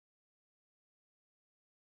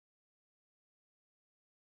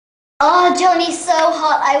Oh, Johnny's so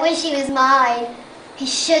hot. I wish he was mine. He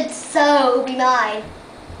should so be mine.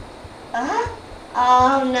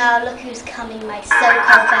 Oh no, look who's coming, my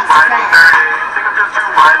so-called best friend.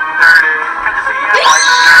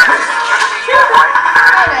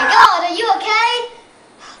 Oh my god, are you okay?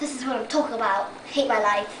 This is what I'm talking about. I hate my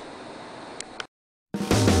life.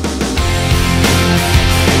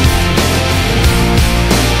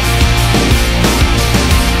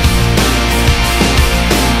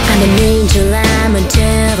 I'm an angel, I'm a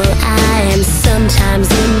devil, I am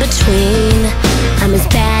sometimes in between. I'm as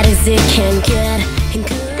bad as it can get.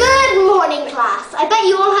 Good morning, class. I bet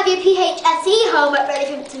you all have your PHSE homework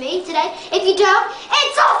ready to me today. If you don't,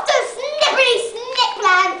 it's off to Snippity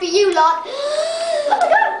Snipland for you lot. Oh my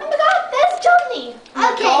god, there's Johnny.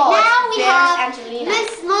 Okay, now we have Angelina.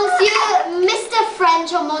 Mr.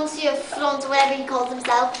 French or Monsieur Flaunt, or whatever he calls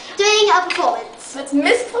himself, doing a performance. It's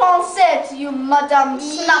Miss Francette, you Madame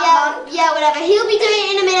Snapman. Yeah, whatever. He'll be doing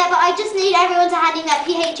it in a minute, but I just need everyone to hand in their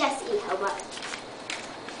PHSE homework.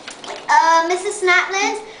 Mrs.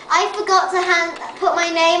 Snapland, I forgot to put my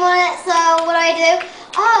name on it, so what do?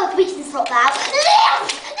 Oh, we can swap that out.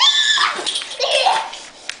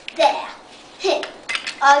 There.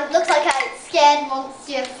 Looks like I scared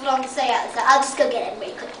Monsieur Francais out, so I'll just go get him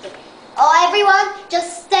really quickly. Oh, everyone,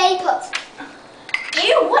 just stay put.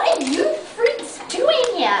 Ew, what are you freaks doing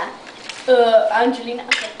here? Angelina.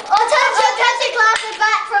 Okay. Oh, attention class, we're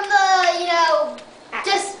back from the,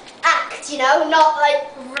 just act, not like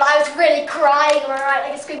I was really crying or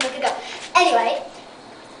like a scream like a girl. Anyway.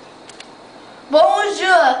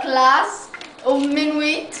 Bonjour, class. Au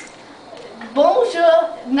minuit. Bonjour.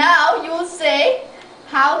 Now you will say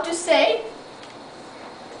how to say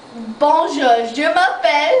bonjour. Je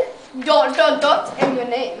m'appelle ... and your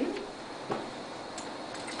name.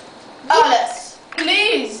 Alice,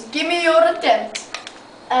 please give me your attempt.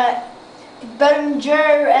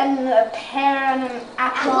 Bonjour and a pear and an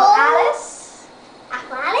apple. Alice?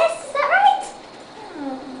 Apple Alice, is that right?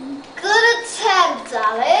 Good attempt,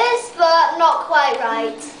 Alice, but not quite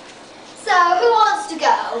right. So, who wants to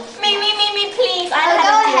go? Me, please. Go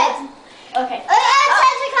ahead. Okay.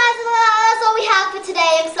 Attention class, that's all we have for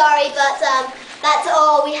today. I'm sorry, but that's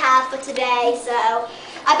all we have for today. So,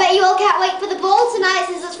 I bet you all can't wait for the ball tonight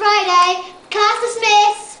since it's Friday. Class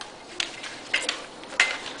dismissed.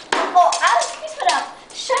 Oh, Alice, please put up.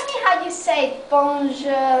 Show me how you say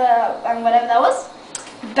bonjour and whatever that was.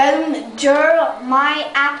 Bonjour, my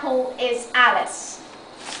apple is Alice.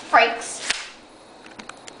 Freaks.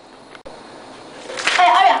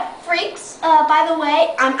 Oh yeah, freaks. By the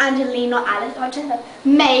way, I'm Angelina, not Alice. I just a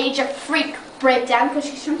major freak breakdown because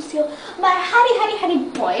she's trying to steal my honey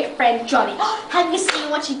boyfriend Johnny. Have you seen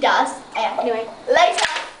what she does? Anyway, later.